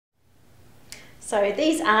So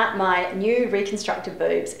these are my new reconstructed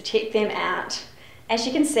boobs. Check them out. As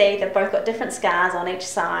you can see, they've both got different scars on each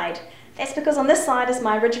side. That's because on this side is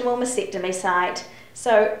my original mastectomy site.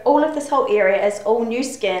 So all of this whole area is all new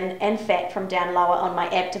skin and fat from down lower on my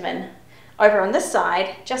abdomen. Over on this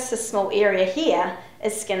side, just this small area here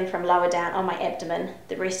is skin from lower down on my abdomen.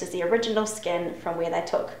 The rest is the original skin from where they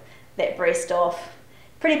took that breast off.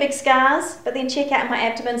 Pretty big scars, but then check out my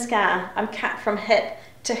abdomen scar. I'm cut from hip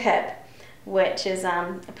to hip, which is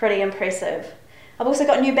pretty impressive. I've also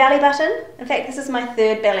got a new belly button. In fact, this is my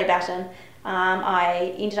third belly button.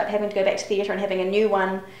 I ended up having to go back to theatre and having a new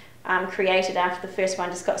one created after the first one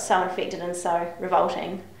just got so infected and so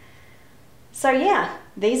revolting. So yeah,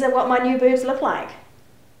 these are what my new boobs look like.